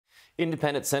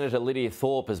Independent Senator Lidia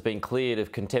Thorpe has been cleared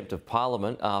of contempt of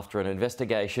parliament after an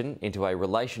investigation into a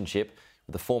relationship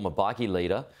with the former bikie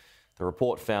leader. The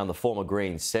report found the former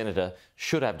Greens senator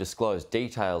should have disclosed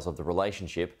details of the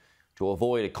relationship to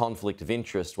avoid a conflict of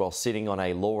interest while sitting on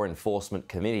a law enforcement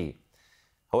committee.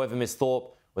 However, Ms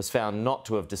Thorpe was found not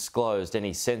to have disclosed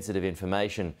any sensitive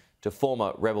information to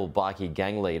former rebel bikie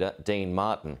gang leader Dean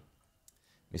Martin.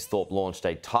 Ms Thorpe launched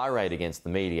a tirade against the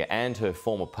media and her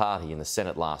former party in the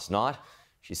Senate last night.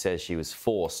 She says she was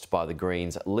forced by the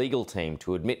Greens legal team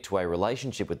to admit to a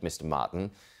relationship with Mr Martin,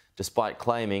 despite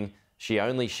claiming she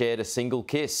only shared a single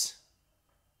kiss.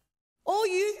 All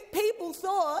you people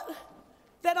thought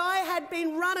that I had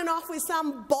been running off with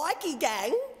some bikie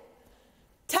gang,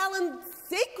 telling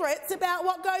secrets about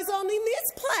what goes on in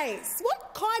this place.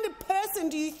 What kind of person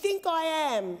do you think I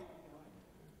am?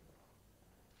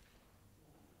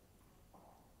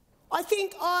 I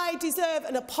think I deserve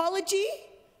an apology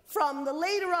from the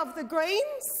leader of the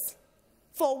Greens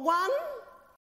for, one,